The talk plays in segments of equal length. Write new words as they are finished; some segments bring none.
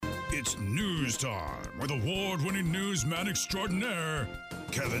It's news time with award-winning newsman extraordinaire,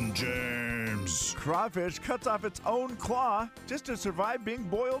 Kevin James. Crawfish cuts off its own claw just to survive being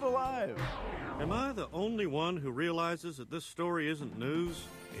boiled alive. Am I the only one who realizes that this story isn't news?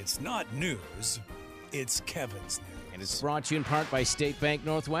 It's not news. It's Kevin's news. And it's brought to you in part by State Bank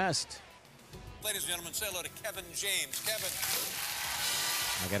Northwest. Ladies and gentlemen, say hello to Kevin James. Kevin.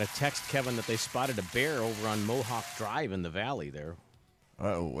 I got to text Kevin that they spotted a bear over on Mohawk Drive in the valley there.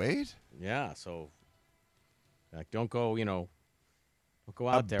 Wait? Yeah, so don't go, don't go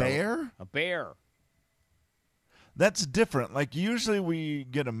out there. A bear? A bear. That's different. Like, usually we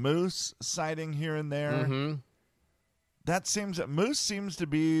get a moose sighting here and there. Mm-hmm. Moose seems to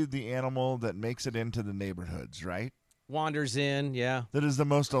be the animal that makes it into the neighborhoods, right? Wanders in, yeah. That is the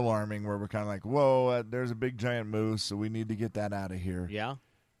most alarming, where we're kind of like, whoa, there's a big giant moose, so we need to get that out of here. Yeah.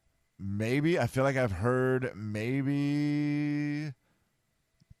 Maybe, I feel like I've heard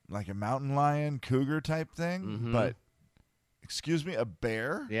like a mountain lion, cougar type thing, but excuse me, a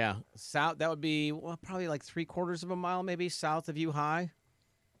bear? Yeah. South, that would be probably like 3/4 of a mile maybe south of you high.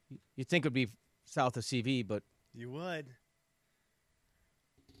 You'd think it would be south of CV, but... You would.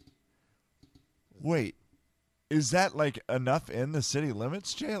 Wait, is that like enough in the city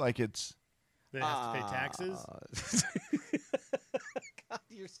limits, Jay? Like it's... They have to pay taxes? God,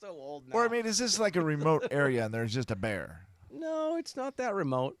 you're so old now. Or, I mean, is this like a remote area and there's just a bear? No, it's not that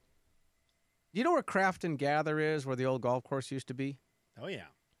remote. You know where Craft and Gather is, where the old golf course used to be? Oh, yeah.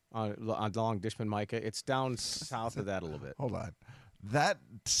 On Long Dishman Micah. It's down south of that a little bit. Hold on. That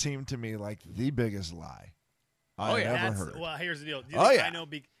seemed to me like the biggest lie I ever heard. Well, here's the deal. Do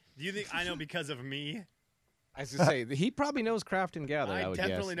you think I know because of me? I was going to say, he probably knows Craft and Gather, I would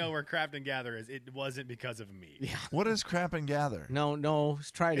definitely guess. know where Craft and Gather is. It wasn't because of me. Yeah. What is Crap and Gather? No, let's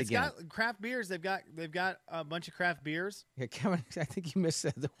try it again. It's got craft beers. They've got a bunch of craft beers. Yeah, Kevin, I think you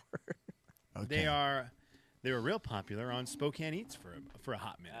missaid the word. Okay. They were real popular on Spokane Eats for a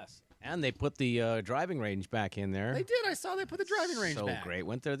hot minute. Yes. And they put the driving range back in there. They did. I saw they put the driving range back. So great.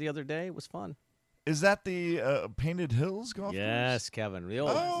 Went there the other day. It was fun. Is that the Painted Hills golf course? Yes, Kevin. Yeah,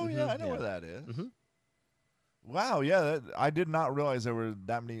 I know where that is. Mm-hmm. Wow, yeah, I did not realize there were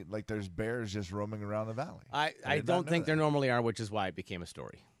that many, like there's bears just roaming around the valley. I don't think there normally are, which is why it became a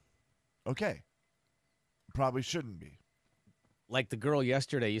story. Okay. Probably shouldn't be. Like the girl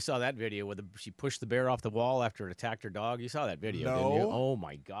yesterday, you saw that video where she pushed the bear off the wall after it attacked her dog. You saw that video, didn't you? Oh,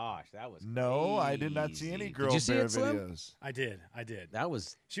 my gosh, that was No, crazy. I did not see any girl did you see bear it, Slim? videos. I did.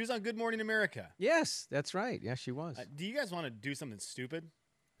 She was on Good Morning America. Yes, that's right. Yes, she was. Do you guys want to do something stupid?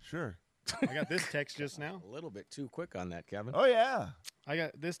 Sure. I got this text just now. A little bit too quick on that, Kevin. Oh, yeah. I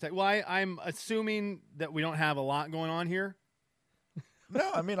got this text. Well, I'm assuming that we don't have a lot going on here. No,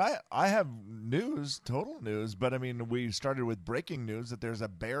 I mean, I have news, total news, but I mean, we started with breaking news that there's a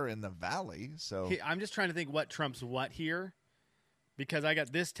bear in the valley, so. I'm just trying to think what trumps what here, because I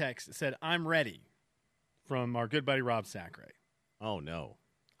got this text that said, "I'm ready," from our good buddy Rob Sacre. Oh, no.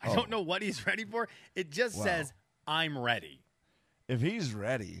 I don't know what he's ready for. It just says, "I'm ready." If he's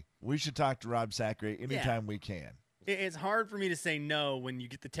ready, we should talk to Rob Sacre anytime we can. It's hard for me to say no when you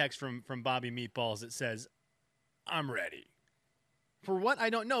get the text from Bobby Meatballs that says, "I'm ready." For what, I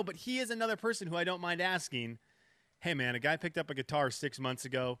don't know, but he is another person who I don't mind asking, hey, man, a guy picked up a guitar 6 months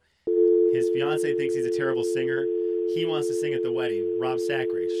ago. His fiance thinks he's a terrible singer. He wants to sing at the wedding. Rob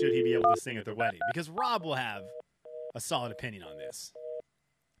Sacre, should he be able to sing at the wedding? Because Rob will have a solid opinion on this.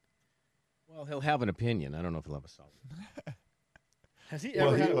 Well, he'll have an opinion. I don't know if he'll have a solid. Has he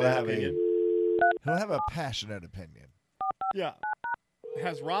ever had a bad opinion? He'll have a passionate opinion. Yeah.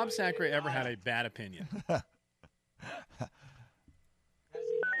 Has Rob Sacre ever had a bad opinion?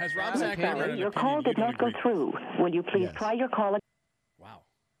 Has Rob Sacre ever had an opinion? Your call did not go through. Will you please try your call again? Wow.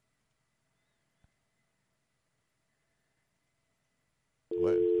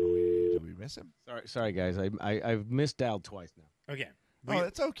 What? Did we miss him? Sorry, guys. I've misdialed twice now. Okay. Oh,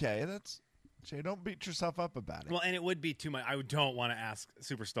 that's okay. Jay, don't beat yourself up about it. Well, and it would be too much. I don't want to ask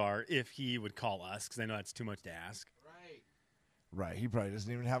Superstar if he would call us, because I know that's too much to ask. Right. He probably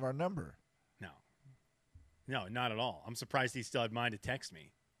doesn't even have our number. No, not at all. I'm surprised he still had mind to text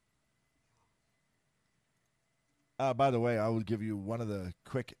me. By the way, I will give you one of the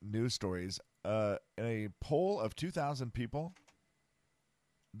quick news stories. In a poll of 2,000 people,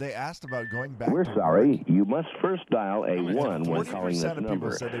 they asked about going back We're to sorry. work. You must first dial a 1 when calling this 40% of people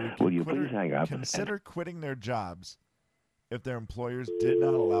number. said they would Will you please hang up? consider quitting their jobs if their employers did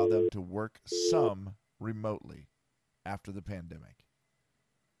not allow them to work some remotely after the pandemic.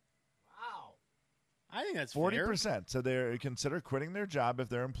 Wow. I think that's 40%. fair. So they consider quitting their job if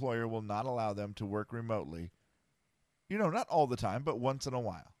their employer will not allow them to work remotely. Not all the time, but once in a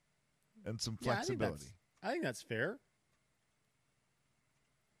while. and some Yeah, flexibility. I think that's fair.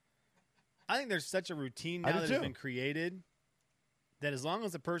 I think there's such a routine now that has been created that as long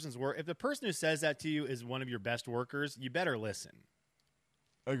as the person's if the person who says that to you is one of your best workers, you better listen.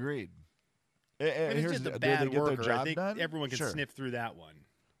 Agreed. If it's just a bad worker, I think everyone can Sure. sniff through that one.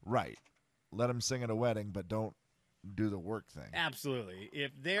 Right. Let them sing at a wedding, but don't do the work thing. Absolutely.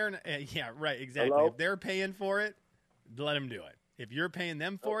 If they're yeah, right, exactly. Hello? If they're paying for it, let them do it. If you're paying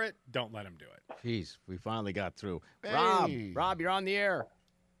them for it, don't let them do it. Jeez, we finally got through. Hey. Rob, you're on the air.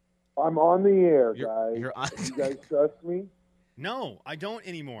 I'm on the air, You're- guys. you're on- You guys trust me? No, I don't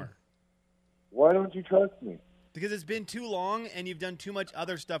anymore. Why don't you trust me? Because it's been too long and you've done too much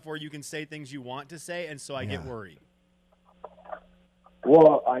other stuff where you can say things you want to say, and so I get worried.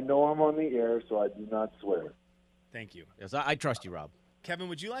 Well, I know I'm on the air, so I do not swear. Thank you. Yes, I trust you, Rob. Kevin,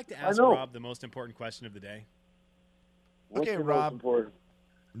 would you like to ask know. Rob the most important question of the day? What's Okay, the Rob. most important?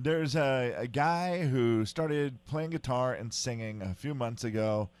 There's a guy who started playing guitar and singing a few months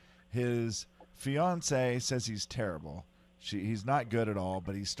ago. His fiance says he's terrible. He's not good at all,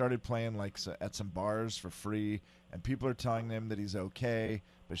 but he started playing at some bars for free, and people are telling him that he's okay,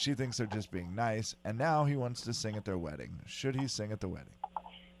 but she thinks they're just being nice, and now he wants to sing at their wedding. Should he sing at the wedding?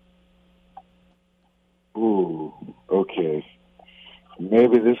 Ooh, okay.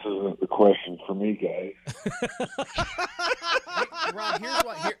 Maybe this isn't the question for me, guys. Rob, here's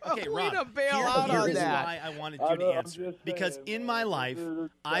why. Way Rob, to bail out on here's that. why I wanted you to answer. Because in my life,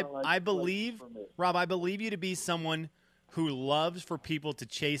 I believe, Rob, I believe you to be someone who loves for people to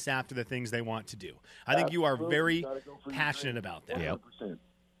chase after the things they want to do. I think you are very passionate about that. Yep. 100%.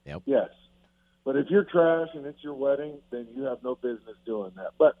 Yep. Yes. But if you're trash and it's your wedding, then you have no business doing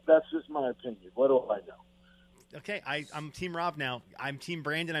that. But that's just my opinion. What do I know? Okay, I'm Team Rob now. I'm Team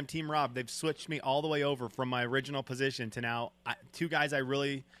Brandon. I'm Team Rob. They've switched me all the way over from my original position to now. Two guys I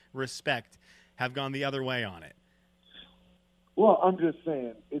really respect have gone the other way on it. Well, I'm just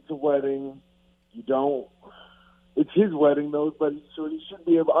saying, it's a wedding. It's his wedding, though, but he should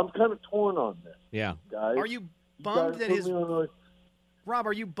be able. I'm kind of torn on this, Yeah. guys. Are you bummed that his Rob?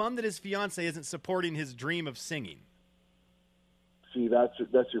 Are you bummed that his fiance isn't supporting his dream of singing? See, that's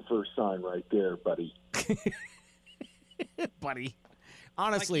your first sign right there, buddy. Buddy.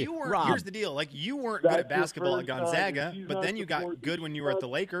 Honestly, you weren't, Rob. here's the deal. You weren't good at That's your basketball at first sign. Gonzaga, If he's but not then you got supporting- good when you were at the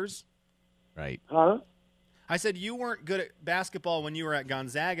Lakers. Right. Huh? I said you weren't good at basketball when you were at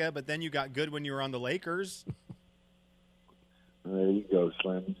Gonzaga, but then you got good when you were on the Lakers. There you go,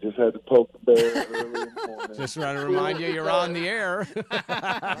 Slim. You just had to poke the bear early in the morning. Just trying to remind you you're on the air.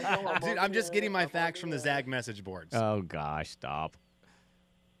 Dude, I'm just getting my facts from the Zag message boards. Oh gosh, stop.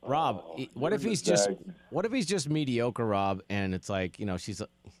 Rob, what if he's just mediocre, Rob, and it's like, he's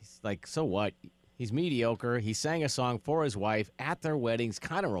like, so what? He's mediocre. He sang a song for his wife at their weddings,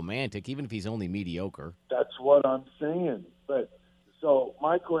 kind of romantic, even if he's only mediocre. That's what I'm saying. But so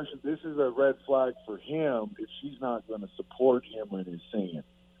my question, this is a red flag for him if she's not going to support him when he's singing.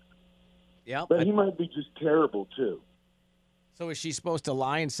 Yeah. But he might be just terrible, too. So is she supposed to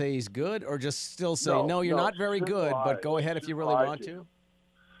lie and say he's good, or just still say, No, you're not she very shouldn't good, lie. but go ahead She if you shouldn't really lie want to to? him.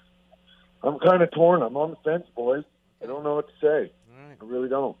 I'm kind of torn. I'm on the fence, boys. I don't know what to say. All right.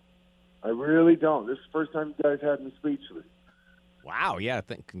 I really don't. This is the first time you guys had me speechless. Wow, yeah,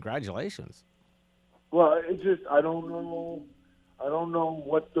 congratulations. Well, it's just I don't know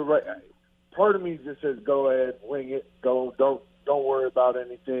what the right. Part of me just says go ahead, wing it, go. Don't worry about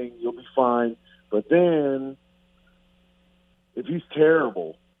anything. You'll be fine. But then, if he's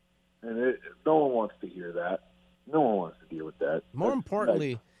terrible, and no one wants to hear that, no one wants to deal with that. More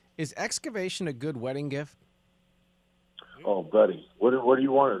importantly, is excavation a good wedding gift? Oh, buddy, what do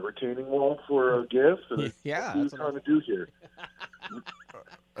you want? A retaining wall for a gift? Or Yeah, what are you trying to do here?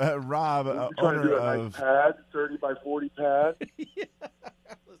 Rob, You're trying to do a nice pad, 30 by 40 pad.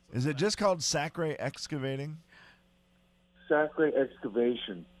 Is it just called Sacre Excavating? Sacre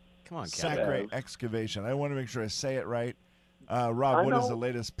excavation. Come on, Kevin. Sacre Excavation. I want to make sure I say it right. Rob, what is the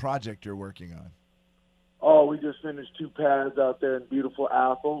latest project you're working on? Oh, we just finished 2 pads out there in beautiful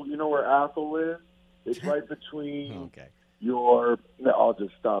Athol. You know where Athol is? It's right between Okay. your. No, I'll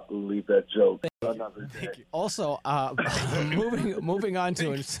just stop and leave that joke. Another day. Also, moving on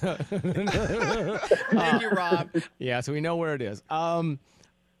to it. Thank you, Rob. Yeah, so we know where it is.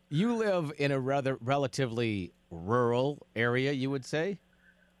 You live in a rather relatively rural area, you would say?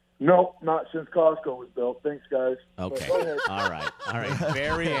 No, not since Costco was built. Thanks, guys. Okay. But go ahead. All right.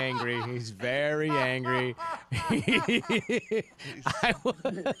 Very angry. He's very angry.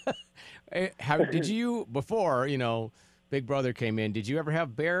 Did you, before, Big Brother came in, did you ever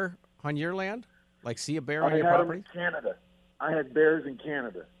have bear on your land? Like see a bear on your I had property? them in Canada. I had bears in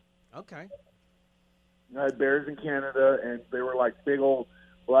Canada. Okay. I had bears in Canada, and they were like big old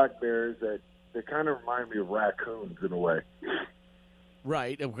black bears that they kind of remind me of raccoons in a way.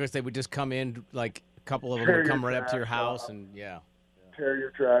 Right, of course they would just come in, like a couple of them Tear would your come right up to your trash house, up. and yeah. Tear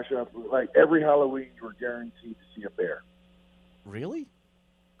your trash up. Like every Halloween, you were guaranteed to see a bear. Really?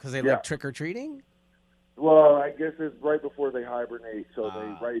 Because they Yeah. like trick or treating? Well, I guess it's right before they hibernate, so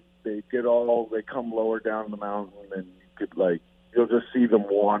they come lower down the mountain, and you could you'll just see them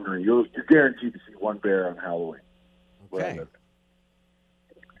wandering. You're guaranteed to see one bear on Halloween. Okay. Right.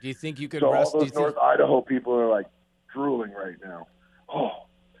 Do you think you could So rest? all those North Idaho people are like drooling right now. Oh,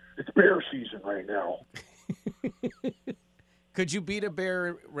 it's bear season right now. Could you beat a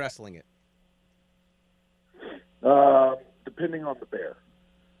bear wrestling it? Depending on the bear.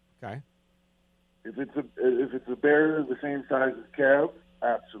 Okay. If it's a bear the same size as Kev,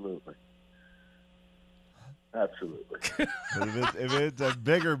 absolutely. Absolutely. But if it's a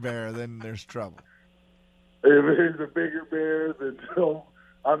bigger bear, then there's trouble. If it's a bigger bear, then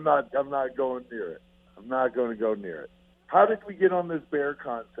I'm not going near it. I'm not going to go near it. How did we get on this bear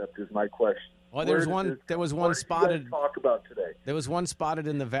concept? Is my question. Well, there was one spotted. Talk about today. There was one spotted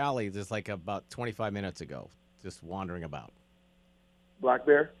in the valley just like about 25 minutes ago, just wandering about. Black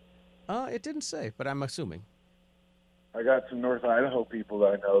bear? It didn't say, but I'm assuming. I got some North Idaho people that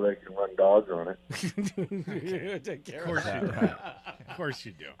I know that can run dogs on it. Of course you do. Of course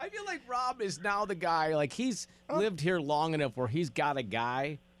you do. I feel like Rob is now the guy. Like he's lived here long enough where he's got a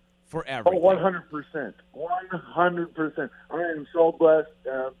guy for everything. 100%. 100%. I am so blessed.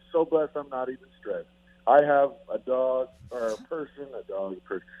 I'm so blessed I'm not even stressed. I have a dog or a person,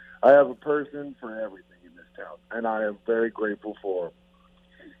 I have a person for everything in this town, and I am very grateful for him.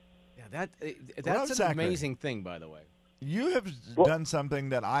 Yeah, that's an Sacre. amazing thing, by the way. You have done something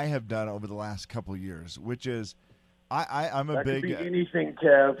that I have done over the last couple of years, which is I'm a That big. could be anything,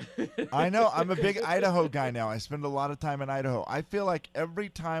 Kev. I know. I'm a big Idaho guy now. I spend a lot of time in Idaho. I feel like every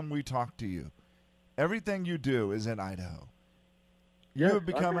time we talk to you, everything you do is in Idaho. You Yes, have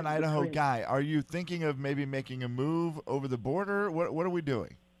become an Idaho between- guy. Are you thinking of maybe making a move over the border? What are we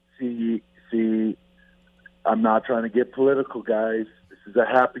doing? See, I'm not trying to get political, guys. This is a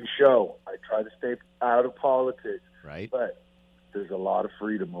happy show. I try to stay out of politics. Right. But there's a lot of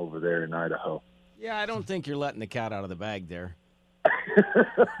freedom over there in Idaho. Yeah, I don't think you're letting the cat out of the bag there.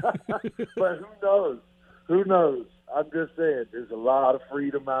 But who knows? Who knows? I'm just saying, there's a lot of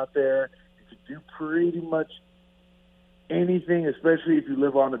freedom out there. You can do pretty much anything, especially if you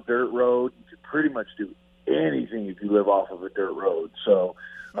live on a dirt road. You can pretty much do anything if you live off of a dirt road. So,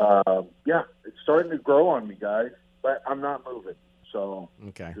 yeah, it's starting to grow on me, guys. But I'm not moving. So,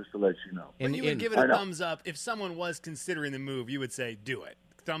 okay, just to let you know. But you would give it a thumbs up. If someone was considering the move, you would say, do it.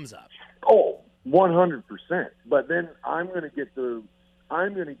 Thumbs up. Oh, 100%. But then I'm going to get the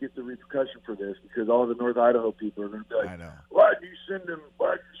repercussion for this because all the North Idaho people are going to be like, I know. Why'd you send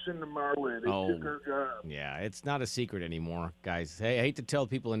them our way? They took our job. Yeah, it's not a secret anymore, guys. Hey, I hate to tell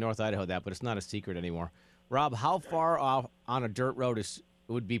people in North Idaho that, but it's not a secret anymore. Rob, how far off on a dirt road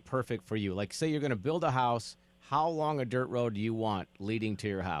would be perfect for you? Like, say you're going to build a house. How long a dirt road do you want leading to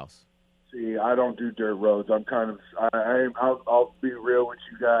your house? See, I don't do dirt roads. I'm kind of, I'll be real with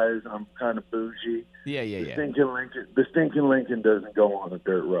you guys. I'm kind of bougie. Yeah. The stinking Lincoln doesn't go on a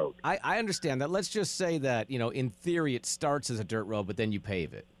dirt road. I understand that. Let's just say that, in theory it starts as a dirt road, but then you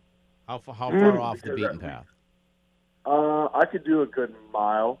pave it. How far off the beaten path? I could do a good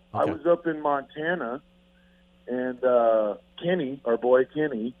mile. Okay. I was up in Montana, and Kenny, our boy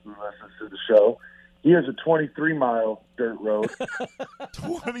Kenny, who listens to the show, he has a 23-mile dirt road.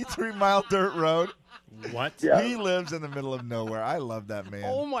 23-mile dirt road? What? Yeah. He lives in the middle of nowhere. I love that man.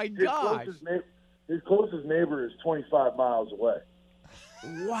 Oh, my gosh. His closest neighbor is 25 miles away.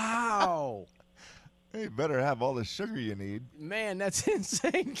 Wow. You better have all the sugar you need. Man, that's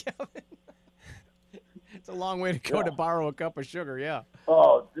insane, Kevin. It's a long way to go to borrow a cup of sugar, yeah.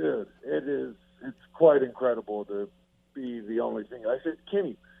 Oh, dude, it is. It's quite incredible to be the only thing. I said,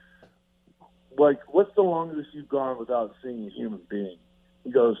 Kenny, what's the longest you've gone without seeing a human being?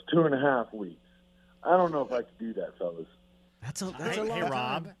 He goes, 2.5 weeks. I don't know if I could do that, fellas. That's a long Hey, time.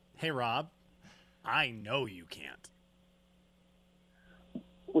 Rob. Hey, Rob. I know you can't.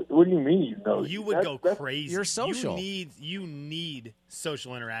 What do you mean you know? You would go crazy. You're social. You need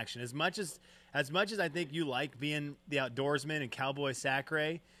social interaction. As much as I think you like being the outdoorsman and cowboy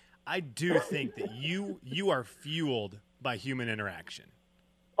Sacre, I do think that you are fueled by human interaction.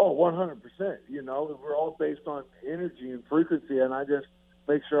 Oh, 100%. We're all based on energy and frequency, and I just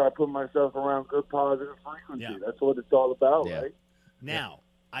make sure I put myself around good, positive frequency. Yeah. That's what it's all about, right? Now,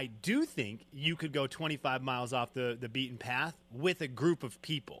 I do think you could go 25 miles off the beaten path with a group of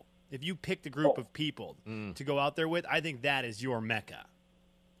people. if you picked a group of people to go out there with, I think that is your mecca.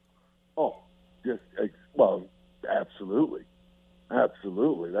 Oh, well, absolutely.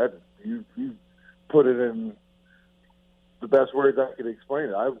 Absolutely. That you put it in the best words I could explain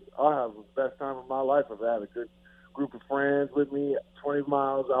it. I'll have the best time of my life. I've had a good group of friends with me 20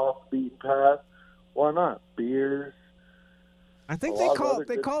 miles off the beaten path. Why not? Beers. I think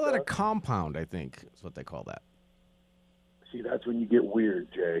they call that a compound, I think is what they call that. See, that's when you get weird,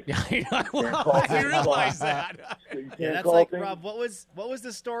 Jay. I realize that. Yeah, that's like, Rob, what was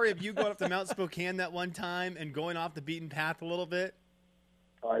the story of you going up to Mount Spokane that one time and going off the beaten path a little bit?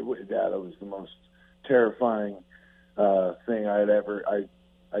 That was the most terrifying thing I had ever.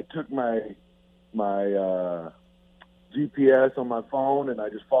 I took my GPS on my phone and I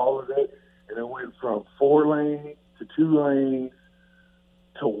just followed it, and it went from 4 lanes to 2 lanes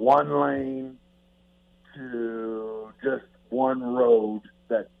to 1 lane to just one road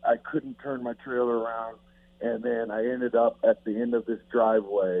that I couldn't turn my trailer around, and then I ended up at the end of this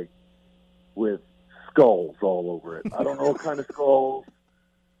driveway with skulls all over it. I don't know what kind of skulls.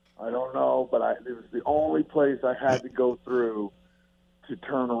 I don't know, but it was the only place I had to go through to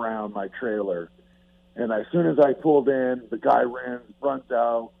turn around my trailer. And as soon as I pulled in, the guy runs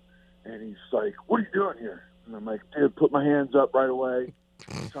out, and he's like, "What are you doing here?" And I'm like, "Dude, put my hands up right away.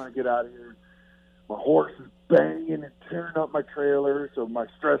 I'm trying to get out of here." My horse is banging and tearing up my trailer, so my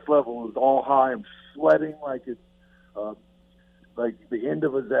stress level is all high. I'm sweating like it's like the end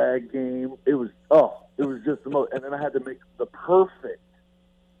of a Zag game. It was just the most. And then I had to make the perfect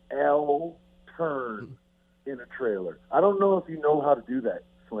L turn in a trailer. I don't know if you know how to do that,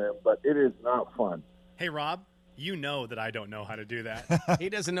 Slim, but it is not fun. Hey, Rob, you know that I don't know how to do that. He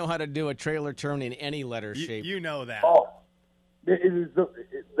doesn't know how to do a trailer turn in any letter shape. You know that. Oh,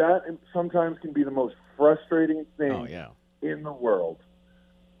 that sometimes can be the most frustrating thing in the world.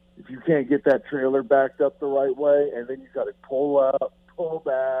 If you can't get that trailer backed up the right way, and then you got to pull up, pull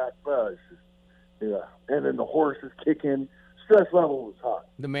back, and then the horse is kicking. Stress level was high.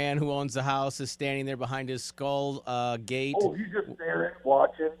 The man who owns the house is standing there behind his skull gate. Oh, he's just staring,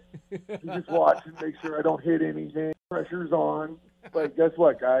 watching. He's just watching, make sure I don't hit anything. Pressure's on. But guess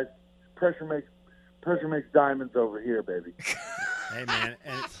what, guys? Pressure makes diamonds over here, baby. Hey, man,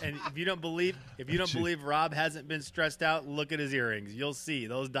 and if you don't believe Rob hasn't been stressed out, look at his earrings. You'll see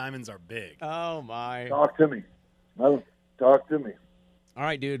those diamonds are big. Oh my! Talk to me. Talk to me. All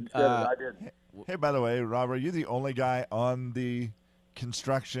right, dude. I did. Hey, by the way, Rob, are you the only guy on the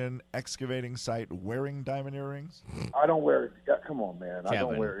construction excavating site wearing diamond earrings? I don't wear. Come on, man. Kevin, I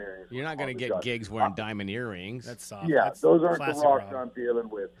don't wear earrings. You're not going to get gigs wearing diamond earrings. That's soft. Yeah, That's those aren't the rocks Rob. I'm dealing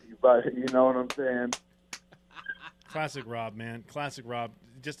with. But you know what I'm saying? Classic Rob, man. Classic Rob.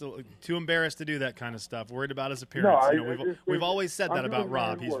 Just too embarrassed to do that kind of stuff. Worried about his appearance. We've always said that about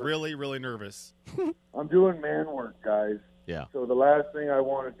Rob. He's really, really nervous. I'm doing man work, guys. Yeah. So the last thing I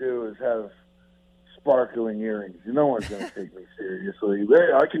want to do is have sparkling earrings. No one's going to take me seriously.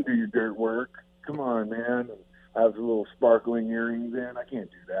 Hey, I can do your dirt work. Come on, man. And I have the little sparkling earrings in. I can't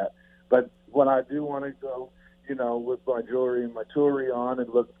do that. But when I do want to go, with my jewelry and my jewelry on and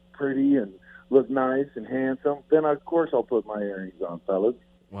look pretty and look nice and handsome, then of course I'll put my earrings on, fellas.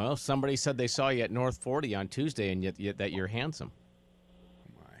 Well, somebody said they saw you at North 40 on Tuesday, and yet that you're handsome.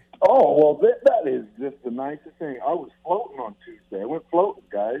 Oh, well, that is just the nicest thing. I was floating on Tuesday. I went floating,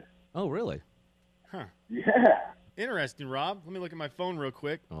 guys. Oh, really? Huh. Yeah. Interesting, Rob. Let me look at my phone real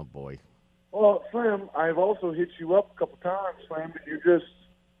quick. Oh, boy. Well, Slim, I've also hit you up a couple times, Slim, but you're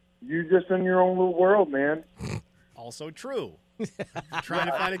just in your own little world, man. Also true. I'm trying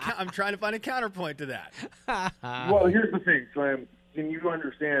to find a counterpoint to that. Well, here's the thing, Slim. Can you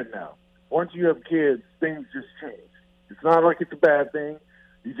understand now? Once you have kids, things just change. It's not like it's a bad thing.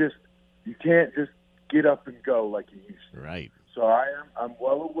 You can't just get up and go like you used to. Right. So I'm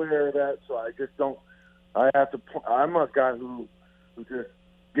well aware of that. So I just don't. I'm a guy who just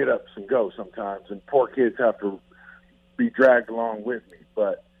get up and go sometimes, and poor kids have to be dragged along with me.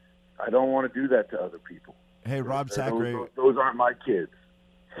 But I don't want to do that to other people. Hey, Rob Sacre. Those aren't my kids.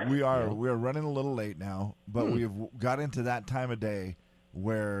 We're running a little late now, but we've got into that time of day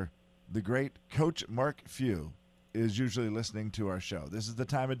where the great Coach Mark Few is usually listening to our show. This is the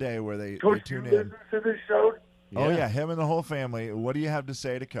time of day where they tune in. Listen to this show? Oh, yeah, him and the whole family. What do you have to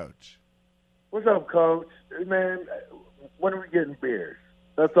say to Coach? What's up, Coach? Man, when are we getting beers?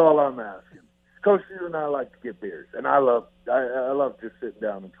 That's all I'm asking. Coach Few and I like to get beers, and I love just sitting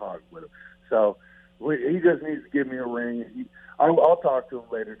down and talking with him. So he just needs to give me a ring. I'll talk to him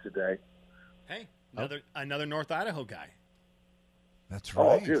later today. Hey, another North Idaho guy. That's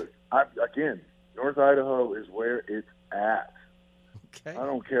right. Oh, dude. Again, North Idaho is where it's at. I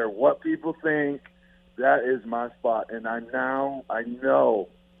don't care what people think. That is my spot. And I know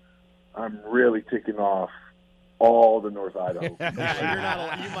I'm really ticking off all the North Idaho.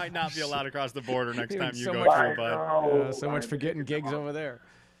 You might not be allowed across the border next time you so go much, through, bud. So much for getting gigs over there.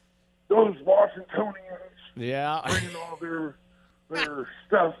 Those Washingtonians Yeah. bringing all their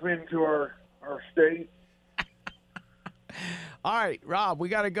stuff into our state. All right, Rob, we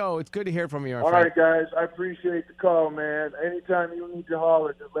got to go. It's good to hear from you, our All friend. right, guys. I appreciate the call, man. Anytime you need to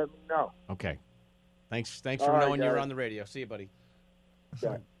holler, just let me know. Okay. Thanks All for right, knowing you were guys. on the radio. See you, buddy.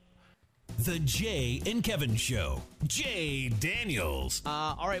 Yeah. The Jay and Kevin Show. Jay Daniels.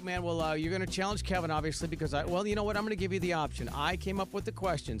 All right, man. Well, you're going to challenge Kevin, obviously, because you know what? I'm going to give you the option. I came up with the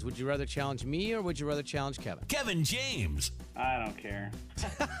questions. Would you rather challenge me or would you rather challenge Kevin? Kevin James. I don't care.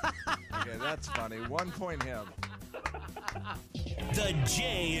 Okay, that's funny. 1 point him. The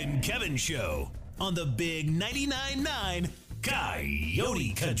Jay and Kevin Show on the Big 99.9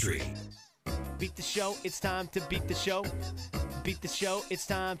 Coyote Country. Beat the show, it's time to beat the show. Beat the show, it's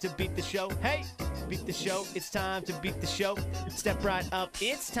time to beat the show. Hey! Beat the show, it's time to beat the show. Step right up,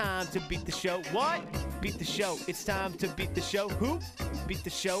 it's time to beat the show. What? Beat the show, it's time to beat the show. Who? Beat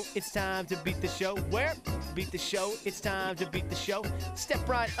the show, it's time to beat the show. Where? Beat the show, it's time to beat the show. Step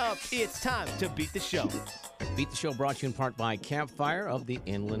right up, it's time to beat the show. Beat the show brought to you in part by Campfire of the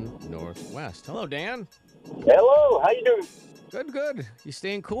Inland Northwest. Hello, Dan. Hello, how you doing? Good. You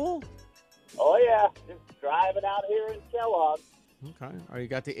staying cool? Oh, yeah. Just driving out here in Kellogg. Okay. Are you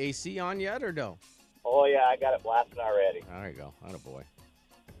got the AC on yet or no? Oh, yeah, I got it blasting already. There you go. Attaboy.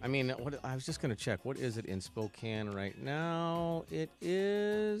 I mean, I was just going to check. What is it in Spokane right now? It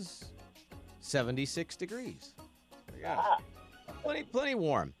is 76 degrees. Yeah. Plenty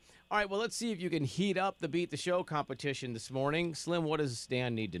warm. All right, well, let's see if you can heat up the Beat the Show competition this morning. Slim, what does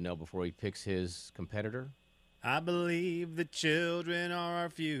Stan need to know before he picks his competitor? I believe the children are our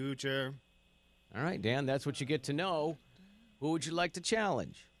future. All right, Dan, that's what you get to know. Who would you like to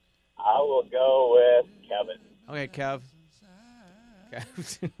challenge? I will go with Kevin. Okay, Kev.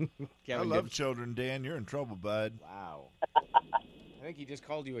 I love children, Dan. You're in trouble, bud. Wow. I think he just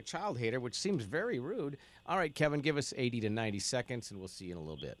called you a child hater, which seems very rude. All right, Kevin, give us 80 to 90 seconds, and we'll see you in a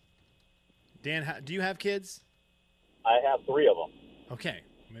little bit. Dan, do you have kids? I have 3 of them. Okay,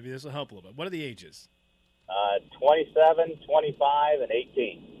 maybe this will help a little bit. What are the ages? 27, 25, and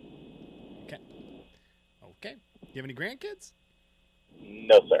 18. Okay. Do you have any grandkids?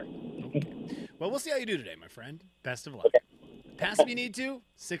 No, sir. Okay. Well, we'll see how you do today, my friend. Best of luck. Okay. Pass if you need to.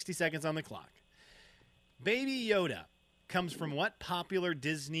 60 seconds on the clock. Baby Yoda comes from what popular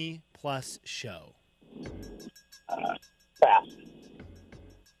Disney Plus show? Pass.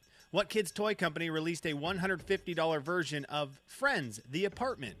 What kids' toy company released a $150 version of Friends, The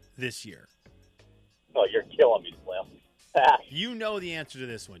Apartment this year? Oh, you're killing me, Slim. Pass. You know the answer to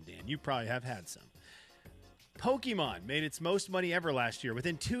this one, Dan. You probably have had some. Pokemon made its most money ever last year.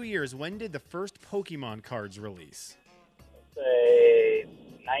 Within 2 years, when did the first Pokemon cards release? Say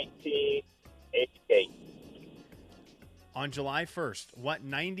 1988. On July 1st, what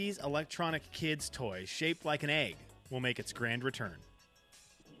 90s electronic kids toy shaped like an egg will make its grand return?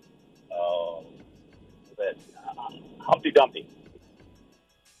 Oh, Humpty Dumpty.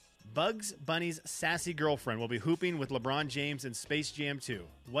 Bugs Bunny's sassy girlfriend will be hooping with LeBron James in Space Jam 2.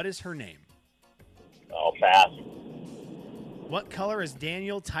 What is her name? Oh, pass. What color is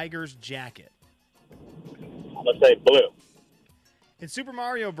Daniel Tiger's jacket? Let's say blue. In Super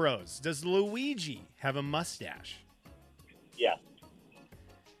Mario Bros., does Luigi have a mustache? Yes.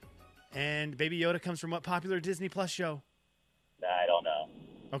 And Baby Yoda comes from what popular Disney Plus show? I don't know.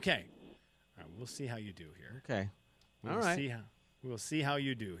 Okay. All right, we'll see how you do here. Okay. We'll All right. We'll see how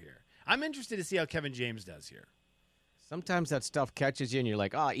you do here. I'm interested to see how Kevin James does here. Sometimes that stuff catches you, and you're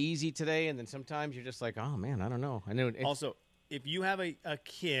like, easy today. And then sometimes you're just like, oh, man, I don't know. I know. Also, if you have a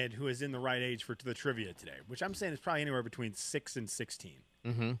kid who is in the right age for the trivia today, which I'm saying is probably anywhere between 6 and 16,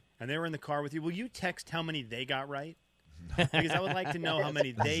 and they were in the car with you, will you text how many they got right? Because I would like to know how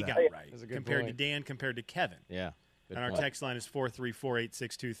many they got right compared to Dan, compared to Kevin. Yeah. And our text line is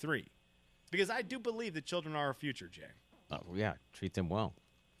 4348623. Because I do believe that children are our future, Jay. Oh, yeah. Treat them well.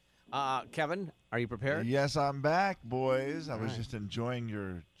 Kevin, are you prepared? Yes, I'm back, boys. I was just enjoying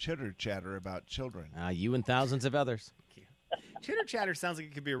your chitter chatter about children. You and thousands of others. Chitter chatter sounds like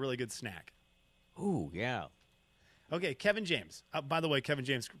it could be a really good snack. Ooh, yeah. Okay, Kevin James. By the way, Kevin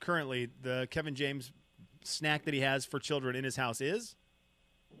James, currently the Kevin James snack that he has for children in his house is?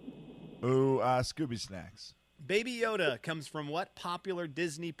 Scooby Snacks. Baby Yoda comes from what popular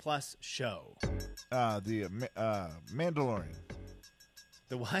Disney Plus show? The Mandalorian.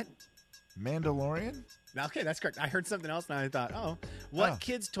 The what? Mandalorian? Okay, that's correct. I heard something else and I thought, what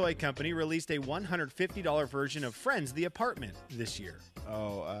kids' toy company released a $150 version of Friends, the Apartment this year?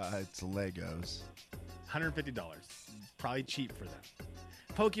 It's Legos. $150. Probably cheap for them.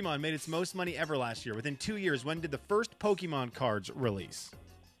 Pokemon made its most money ever last year. Within 2 years, when did the first Pokemon cards release?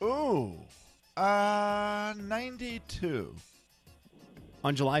 92.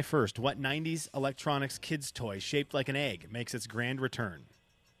 On July 1st, what 90s electronics kids toy shaped like an egg makes its grand return?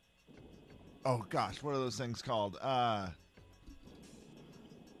 Oh, gosh. What are those things called? Pass.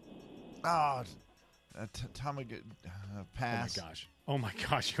 Oh, my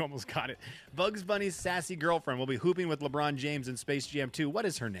gosh. You almost got it. Bugs Bunny's sassy girlfriend will be hooping with LeBron James in Space Jam 2. What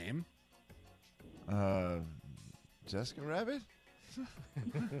is her name? Jessica Rabbit?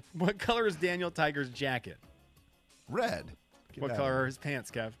 What color is Daniel Tiger's jacket? Red. What color are his pants,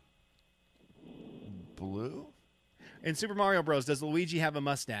 Kev? Blue? In Super Mario Bros., does Luigi have a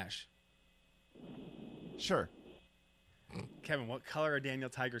mustache? Sure. Kevin, what color are Daniel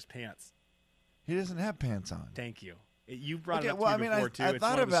Tiger's pants? He doesn't have pants on. Thank you. You brought it up to me before, too. I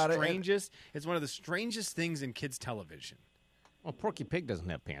thought about it. It's one of the strangest things in kids' television. Well, Porky Pig doesn't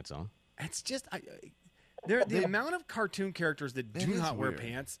have pants on. It's just... the amount of cartoon characters that do not wear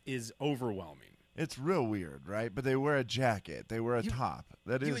pants is overwhelming. It's real weird, right? But they wear a jacket. They wear a top.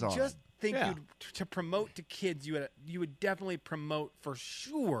 That is odd. You would just think to promote to kids, you would definitely promote for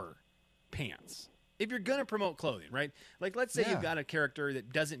sure pants. If you're going to promote clothing, right? Like, let's say you've got a character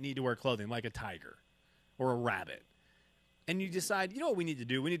that doesn't need to wear clothing, like a tiger or a rabbit. And you decide, you know what we need to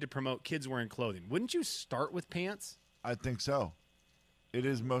do? We need to promote kids wearing clothing. Wouldn't you start with pants? I think so. It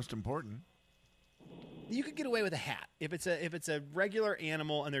is most important. You could get away with a hat. If it's a regular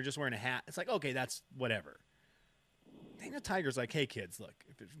animal and they're just wearing a hat, it's like, okay, that's whatever. Daniel Tiger's like, hey, kids, look,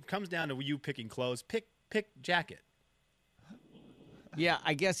 if it comes down to you picking clothes, pick jacket. Yeah,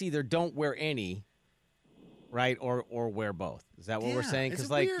 I guess either don't wear any, right, or wear both. Is that what we're saying? Because,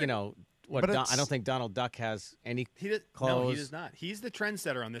 like, you know, I don't think Donald Duck has any clothes. No, he does not. He's the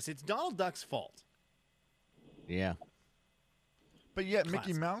trendsetter on this. It's Donald Duck's fault. Yeah. But yet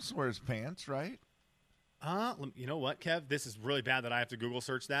Mickey Mouse wears pants, right? You know what, Kev? This is really bad that I have to Google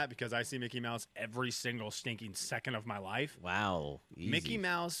search that because I see Mickey Mouse every single stinking second of my life. Wow. Easy. Mickey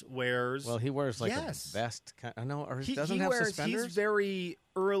Mouse wears... Well, he wears like a vest. Or he doesn't have suspenders? He's very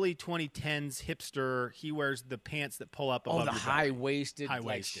early 2010s hipster. He wears the pants that pull up above the your high-waisted,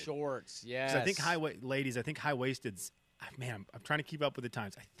 like shorts. Yes. I think high-waisted's... Man, I'm trying to keep up with the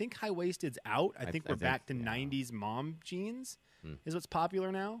times. I think high-waisted's out. I think we're back to 90s mom jeans is what's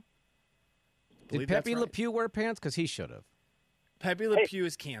popular now. Did Pepe Le Pew wear pants? Because he should have. Pepe Le Pew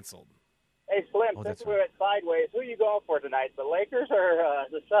is canceled. Hey, Slim, since we're at Sideways, who are you going for tonight, the Lakers or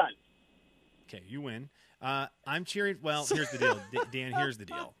the Suns? Okay, you win. I'm cheering. Well, here's the deal, Dan. Here's the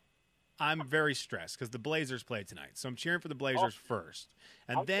deal. I'm very stressed because the Blazers play tonight. So I'm cheering for the Blazers first.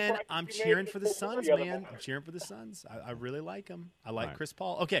 And then I'm cheering for the Suns, man. I'm cheering for the Suns. I really like them. I like Chris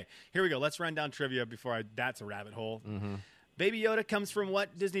Paul. Okay, here we go. Let's run down trivia before that's a rabbit hole. Mm-hmm. Baby Yoda comes from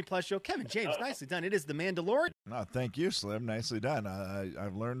what Disney Plus show? Kevin James, nicely done. It is The Mandalorian. Oh, thank you, Slim. Nicely done.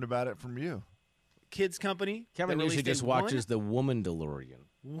 I've learned about it from you. Kids Company. Kevin usually just watches The Woman DeLorean.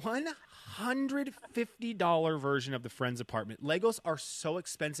 $150 version of the Friends Apartment. Legos are so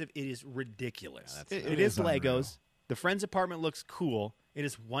expensive, it is ridiculous. It is Legos. Unreal. The Friends Apartment looks cool. It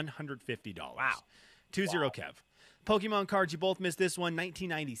is $150. Wow. 2-0, Kev. Pokemon cards, you both missed this one.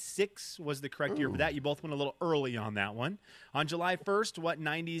 1996 was the correct year for that. You both went a little early on that one. On July 1st, what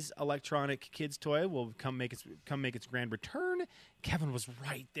 90s electronic kids toy will come make its grand return? Kevin was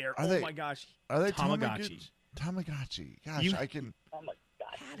right there. My gosh. Are they Tamagotchi? Tamagotchi. Gosh, I can... Oh, my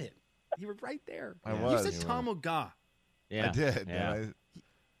God. Had it. You were right there. I was. You said Tamaga. Yeah. I did. Yeah.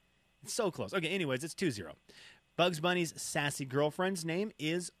 It's so close. Okay, anyways, it's 2-0. Bugs Bunny's sassy girlfriend's name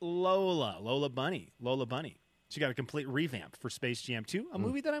is Lola. Lola Bunny. She got a complete revamp for Space Jam 2, a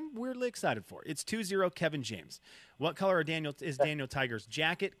movie that I'm weirdly excited for. It's 2-0, Kevin James. What color is Daniel Tiger's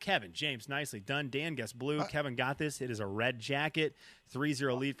jacket? Kevin James, nicely done. Dan guessed blue. Kevin got this. It is a red jacket.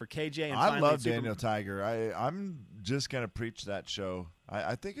 3-0 lead for KJ. And I love Daniel Tiger. I'm just going to preach that show.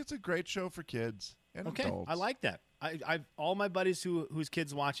 I think it's a great show for kids and adults. I like that. I all my buddies whose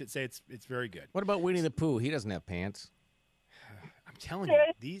kids watch it say it's very good. What about Winnie the Pooh? He doesn't have pants. I'm telling you,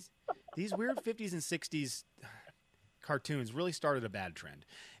 these weird 50s and 60s cartoons really started a bad trend.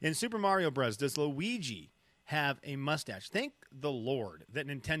 In Super Mario Bros., does Luigi have a mustache? Thank the Lord that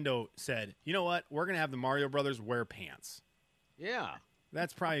Nintendo said, you know what? We're going to have the Mario Brothers wear pants. Yeah.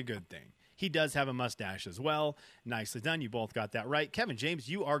 That's probably a good thing. He does have a mustache as well. Nicely done. You both got that right. Kevin James,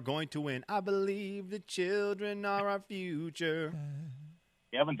 you are going to win. I believe the children are our future.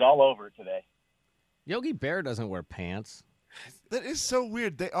 Kevin's all over it today. Yogi Bear doesn't wear pants. That is so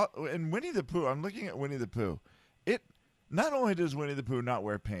weird. They and Winnie the Pooh. I'm looking at Winnie the Pooh. It not only does Winnie the Pooh not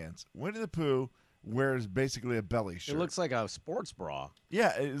wear pants, Winnie the Pooh wears basically a belly shirt. It looks like a sports bra.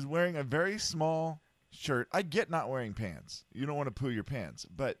 Yeah, it is wearing a very small shirt. I get not wearing pants. You don't want to poo your pants,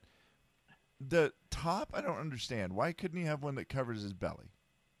 but the top, I don't understand. Why couldn't he have one that covers his belly?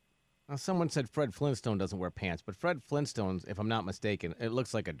 Well, someone said Fred Flintstone doesn't wear pants, but Fred Flintstone's, if I'm not mistaken, it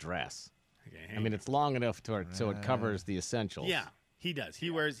looks like a dress. Okay, I mean, it's long enough so it covers the essentials. Yeah, he does. He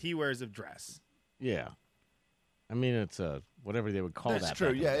wears a dress. Yeah. I mean, it's whatever they would call that. That's true.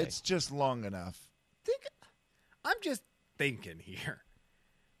 back in Yeah, the day. it's just long enough. I'm just thinking here.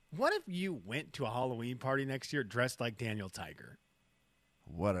 What if you went to a Halloween party next year dressed like Daniel Tiger?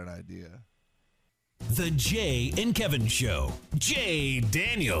 What an idea. The Jay and Kevin Show. Jay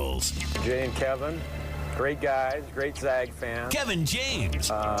Daniels. Jay and Kevin, great guys, great Zag fans. Kevin James.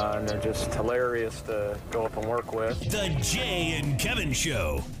 And they're just hilarious to go up and work with. The Jay and Kevin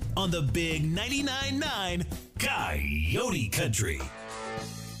Show on the Big 99.9 Coyote Country.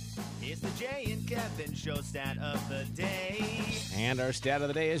 It's the Jay and Kevin Show stat of the day. And our stat of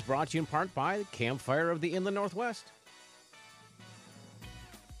the day is brought to you in part by the Campfire of the Inland Northwest.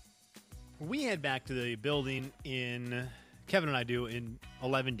 We head back to the building Kevin and I do, in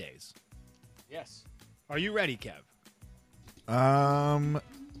 11 days. Yes. Are you ready, Kev?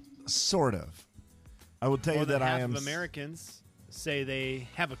 Sort of. I will tell you that I am. Half of Americans say they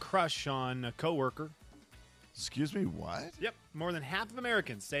have a crush on a coworker. Excuse me, what? Yep. More than half of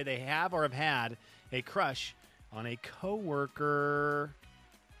Americans say they have or have had a crush on a coworker.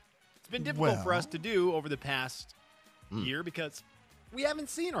 It's been difficult for us to do over the past year because we haven't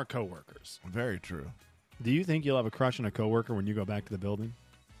seen our coworkers. Very true. Do you think you'll have a crush on a coworker when you go back to the building?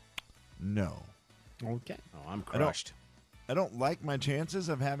 No. Okay. Oh, I'm crushed. I don't like my chances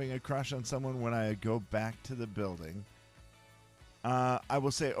of having a crush on someone when I go back to the building. I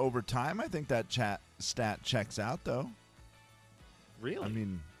will say over time, I think that stat checks out, though. Really? I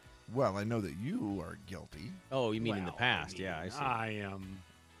mean, well, I know that you are guilty. Oh, you mean in the past? Yeah, I see. I am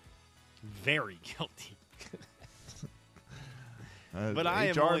very guilty. But I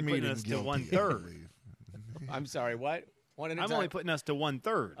am only putting us to 1/3. I'm sorry, what? I'm only putting us to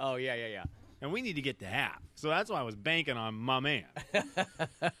 1/3. Oh, yeah. And we need to get to half. So that's why I was banking on my man.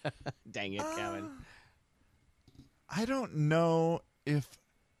 Dang it, Kevin. I don't know if...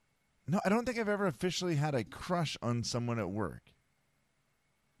 No, I don't think I've ever officially had a crush on someone at work.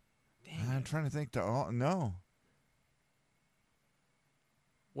 I'm trying to think. No.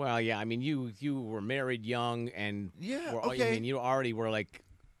 Well, yeah, I mean, you were married young, and okay. I mean, you already were like,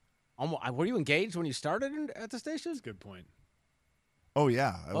 almost, were you engaged when you started at the station? That's a good point. Oh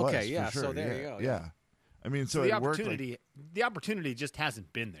yeah, I was, okay, yeah. for sure. So there you go. Yeah. I mean, so the it worked. The opportunity just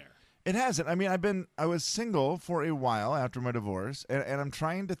hasn't been there. It hasn't. I mean, I was single for a while after my divorce, and I'm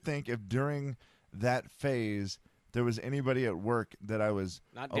trying to think if during that phase there was anybody at work that I was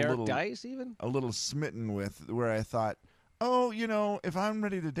not Derek Dice even a little smitten with, where I thought, oh, if I'm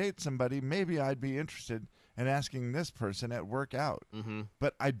ready to date somebody, maybe I'd be interested in asking this person at work out. Mm-hmm.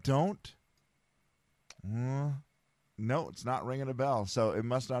 But I don't. No, it's not ringing a bell, so it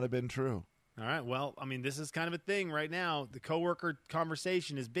must not have been true. All right. Well, I mean, this is kind of a thing right now. The coworker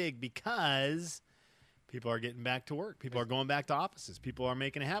conversation is big because people are getting back to work. People are going back to offices. People are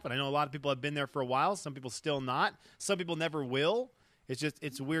making it happen. I know a lot of people have been there for a while. Some people still not. Some people never will.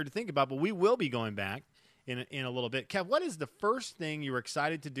 It's weird to think about, but we will be going back in a little bit. Kev, what is the first thing you were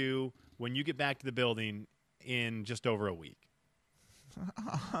excited to do when you get back to the building in just over a week?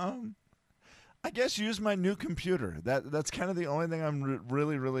 I guess use my new computer. That's kind of the only thing I'm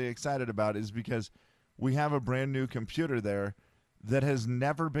really, really excited about, is because we have a brand new computer there that has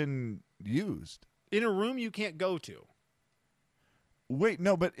never been used. In a room you can't go to. Wait,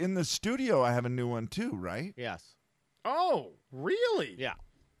 no, but in the studio I have a new one too, right? Yes. Oh, really? Yeah.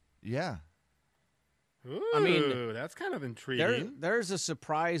 Yeah. Ooh, I mean, that's kind of intriguing. There's a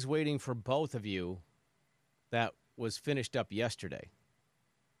surprise waiting for both of you that was finished up yesterday.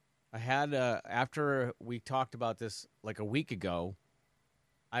 I had, after we talked about this like a week ago,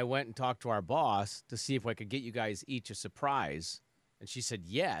 I went and talked to our boss to see if I could get you guys each a surprise. And she said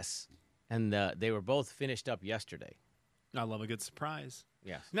yes. And they were both finished up yesterday. I love a good surprise.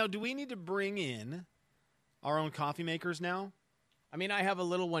 Yes. Now, do we need to bring in our own coffee makers now? I mean, I have a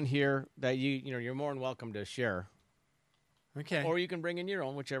little one here that you're more than welcome to share. Okay. Or you can bring in your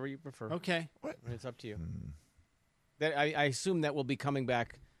own, whichever you prefer. Okay. What? It's up to you. I assume that will be coming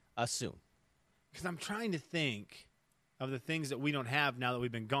back soon. Because I'm trying to think of the things that we don't have now that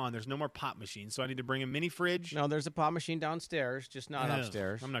we've been gone. There's no more pop machines, so I need to bring a mini fridge. No, there's a pop machine downstairs, just not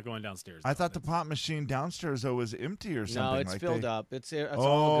upstairs. I'm not going downstairs. I thought the pop machine downstairs though was empty or something. No, it's like filled up. It's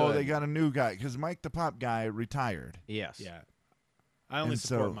all good. They got a new guy because Mike the pop guy retired. Yes. Yeah. I only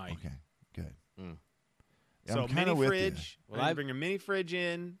support Mike. Okay, good. Yeah, So I'm kinda mini with fridge. you. I need to bring a mini fridge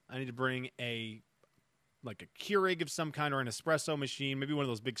in. I need to bring a Keurig of some kind or an espresso machine, maybe one of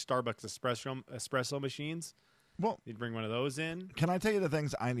those big Starbucks espresso machines. Well, you'd bring one of those in. Can I tell you the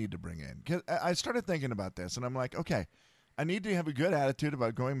things I need to bring in? Because I started thinking about this, and I'm like, okay, I need to have a good attitude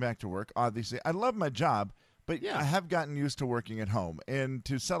about going back to work. Obviously, I love my job, but I have gotten used to working at home. And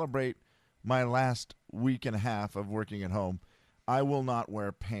to celebrate my last week and a half of working at home, I will not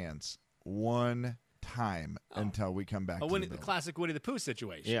wear pants one time until we come back to the classic Winnie the Pooh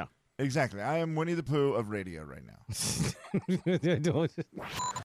situation. Yeah. Exactly. I am Winnie the Pooh of radio right now.